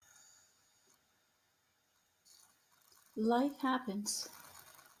Life happens.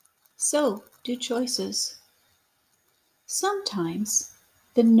 So do choices. Sometimes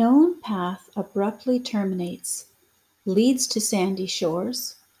the known path abruptly terminates, leads to sandy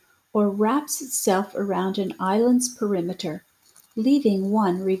shores, or wraps itself around an island's perimeter, leaving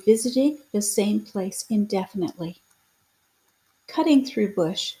one revisiting the same place indefinitely. Cutting through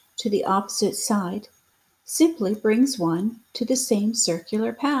bush to the opposite side simply brings one to the same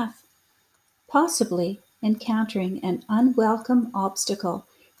circular path, possibly encountering an unwelcome obstacle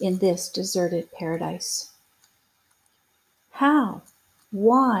in this deserted paradise. How?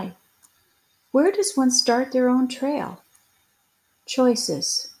 Why? Where does one start their own trail?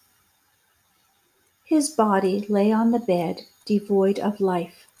 Choices. His body lay on the bed, devoid of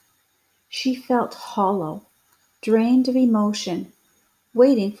life. She felt hollow, drained of emotion,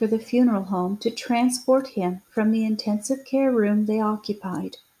 waiting for the funeral home to transport him from the intensive care room they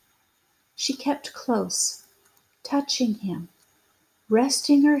occupied. She kept close, touching him,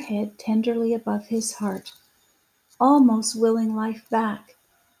 resting her head tenderly above his heart, almost willing life back,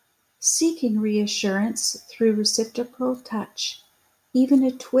 seeking reassurance through reciprocal touch, even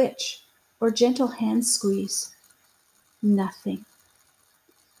a twitch or gentle hand squeeze. Nothing.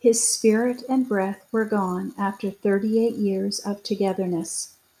 His spirit and breath were gone after 38 years of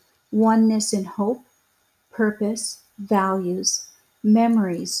togetherness, oneness in hope, purpose, values,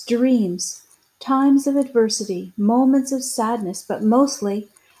 memories, dreams, times of adversity, moments of sadness, but mostly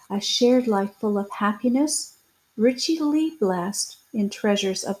a shared life full of happiness, richly blessed in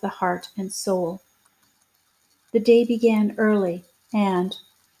treasures of the heart and soul. The day began early and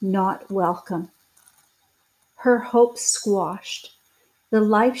not welcome. Her hopes squashed, the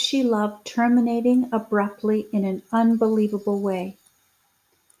life she loved terminating abruptly in an unbelievable way.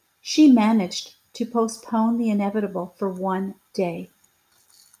 She managed to postpone the inevitable for one day.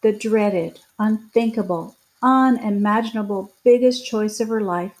 The dreaded, unthinkable, unimaginable biggest choice of her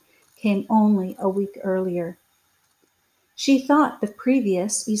life came only a week earlier. She thought the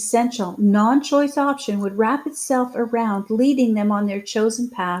previous, essential, non-choice option would wrap itself around, leading them on their chosen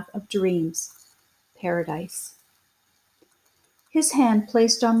path of dreams, paradise. His hand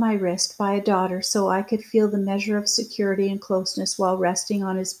placed on my wrist by a daughter so I could feel the measure of security and closeness while resting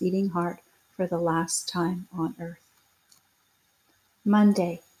on his beating heart for the last time on earth.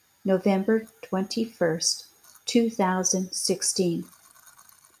 Monday, November 21st, 2016.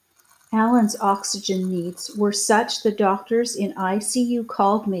 Alan's oxygen needs were such the doctors in ICU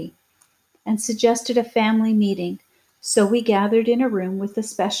called me and suggested a family meeting, so we gathered in a room with the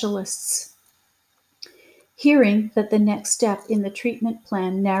specialists. Hearing that the next step in the treatment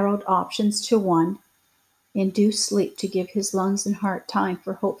plan narrowed options to one, induce sleep to give his lungs and heart time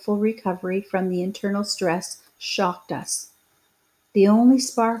for hopeful recovery from the internal stress, shocked us. The only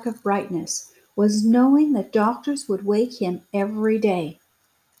spark of brightness was knowing that doctors would wake him every day.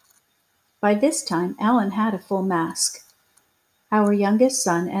 By this time, Alan had a full mask. Our youngest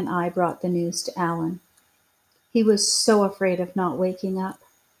son and I brought the news to Alan. He was so afraid of not waking up.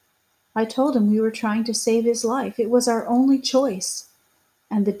 I told him we were trying to save his life. It was our only choice.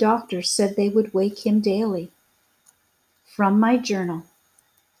 And the doctors said they would wake him daily. From my journal.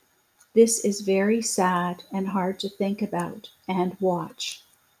 This is very sad and hard to think about and watch.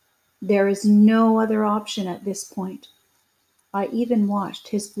 There is no other option at this point. I even watched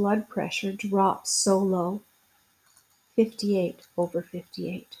his blood pressure drop so low.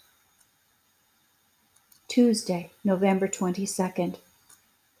 58/58. Tuesday, November 22nd.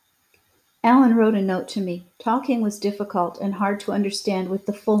 Alan wrote a note to me. Talking was difficult and hard to understand with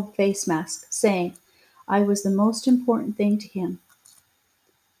the full face mask, saying I was the most important thing to him.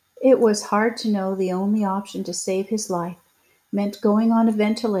 It was hard to know the only option to save his life meant going on a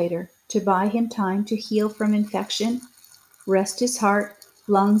ventilator to buy him time to heal from infection, rest his heart,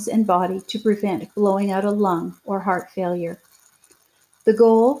 lungs, and body to prevent blowing out a lung or heart failure. The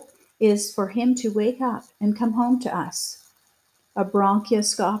goal is for him to wake up and come home to us. A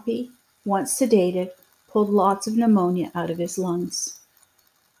bronchoscopy, once sedated, pulled lots of pneumonia out of his lungs.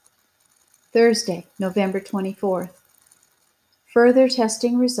 Thursday, November 24th. Further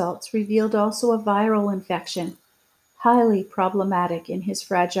testing results revealed also a viral infection, highly problematic in his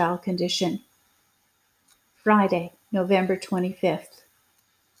fragile condition. Friday, November 25th.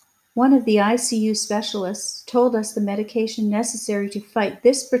 One of the ICU specialists told us the medication necessary to fight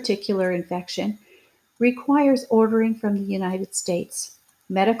this particular infection requires ordering from the United States,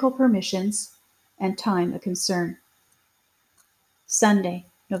 medical permissions, and time a concern. Sunday,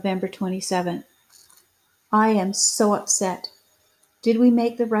 November 27th. I am so upset. Did we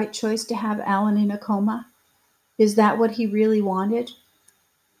make the right choice to have Alan in a coma? Is that what he really wanted?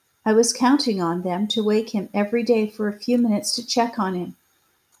 I was counting on them to wake him every day for a few minutes to check on him.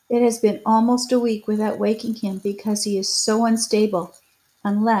 It has been almost a week without waking him because he is so unstable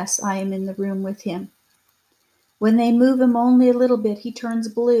unless I am in the room with him. When they move him only a little bit, he turns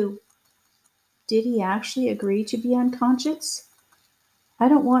blue. Did he actually agree to be unconscious? I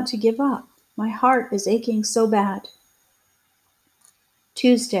don't want to give up. My heart is aching so bad.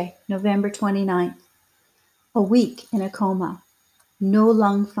 Tuesday, November 29th. A week in a coma. No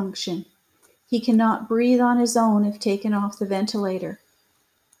lung function. He cannot breathe on his own if taken off the ventilator.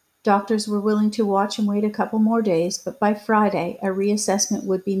 Doctors were willing to watch and wait a couple more days, but by Friday a reassessment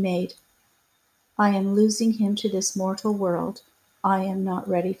would be made. I am losing him to this mortal world. I am not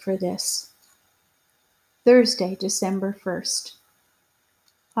ready for this. Thursday, December 1st.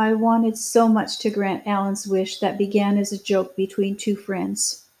 I wanted so much to grant Alan's wish that began as a joke between two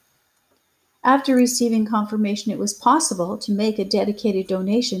friends. After receiving confirmation it was possible to make a dedicated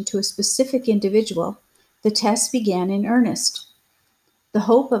donation to a specific individual, the test began in earnest. The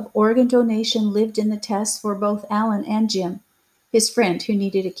hope of organ donation lived in the test for both Alan and Jim, his friend who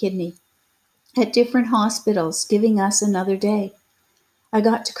needed a kidney, at different hospitals, giving us another day. I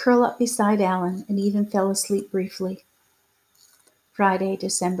got to curl up beside Alan and even fell asleep briefly. Friday,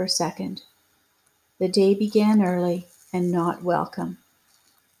 December 2nd. The day began early and not welcome.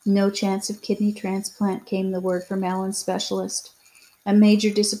 No chance of kidney transplant, came the word from Alan's specialist. A major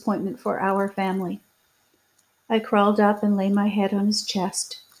disappointment for our family. I crawled up and lay my head on his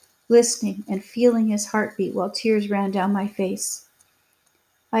chest, listening and feeling his heartbeat while tears ran down my face.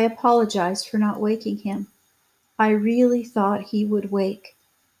 I apologized for not waking him. I really thought he would wake.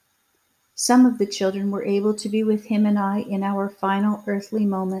 Some of the children were able to be with him and I in our final earthly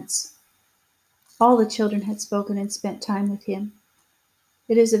moments. All the children had spoken and spent time with him.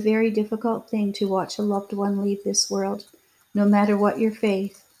 It is a very difficult thing to watch a loved one leave this world, no matter what your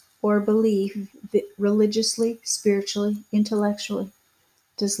faith or belief, religiously, spiritually, intellectually.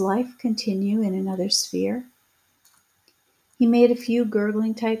 Does life continue in another sphere? He made a few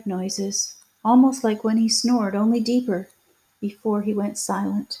gurgling type noises, almost like when he snored, only deeper, before he went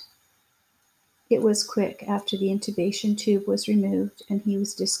silent. It was quick after the intubation tube was removed and he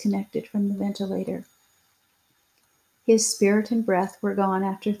was disconnected from the ventilator. His spirit and breath were gone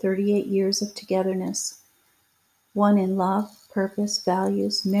after 38 years of togetherness. One in love, purpose,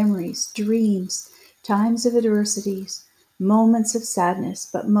 values, memories, dreams, times of adversities, moments of sadness,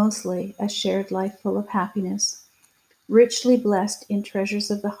 but mostly a shared life full of happiness, richly blessed in treasures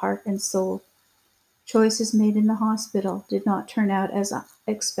of the heart and soul. Choices made in the hospital did not turn out as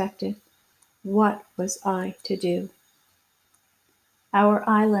expected. What was I to do? Our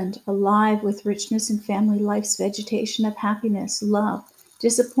island, alive with richness in family life's vegetation of happiness, love,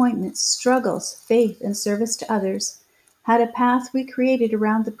 disappointments, struggles, faith, and service to others, had a path we created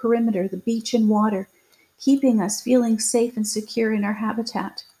around the perimeter, the beach and water, keeping us feeling safe and secure in our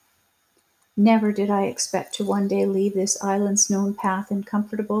habitat. Never did I expect to one day leave this island's known path in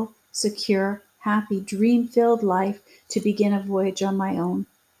comfortable, secure, happy, dream-filled life to begin a voyage on my own.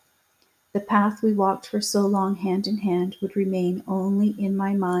 The path we walked for so long hand in hand would remain only in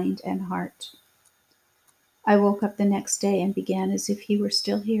my mind and heart. I woke up the next day and began as if he were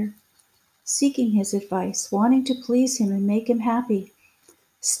still here, seeking his advice, wanting to please him and make him happy.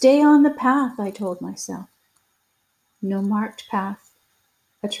 Stay on the path, I told myself. No marked path,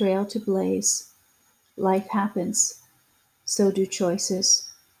 a trail to blaze. Life happens, so do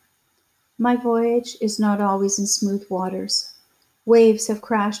choices. My voyage is not always in smooth waters. Waves have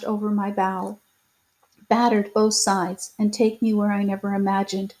crashed over my bow, battered both sides, and take me where I never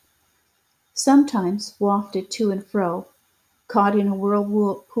imagined. Sometimes wafted to and fro, caught in a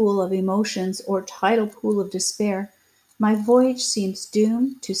whirlpool of emotions or tidal pool of despair, my voyage seems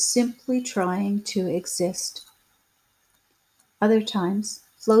doomed to simply trying to exist. Other times,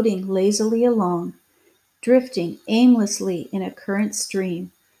 floating lazily along, drifting aimlessly in a current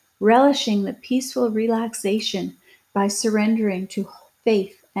stream, relishing the peaceful relaxation by surrendering to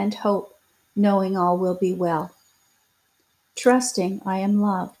faith and hope, knowing all will be well. Trusting I am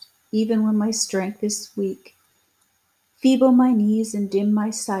loved, even when my strength is weak. Feeble my knees and dim my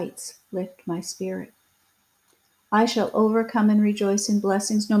sights, lift my spirit. I shall overcome and rejoice in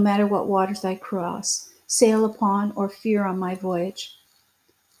blessings no matter what waters I cross, sail upon, or fear on my voyage.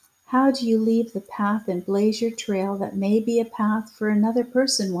 How do you leave the path and blaze your trail that may be a path for another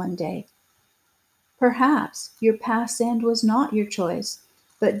person one day? Perhaps your path's end was not your choice,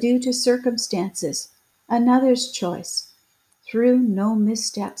 but due to circumstances, another's choice, through no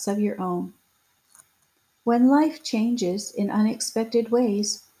missteps of your own. When life changes in unexpected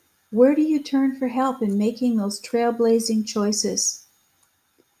ways, where do you turn for help in making those trailblazing choices?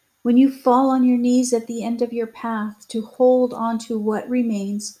 When you fall on your knees at the end of your path to hold on to what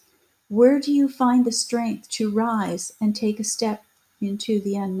remains, where do you find the strength to rise and take a step into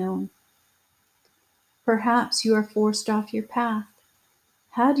the unknown? Perhaps you are forced off your path.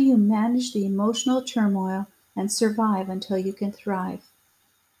 How do you manage the emotional turmoil and survive until you can thrive?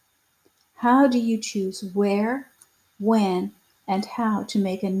 How do you choose where, when, and how to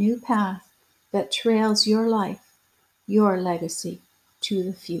make a new path that trails your life, your legacy, to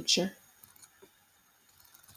the future?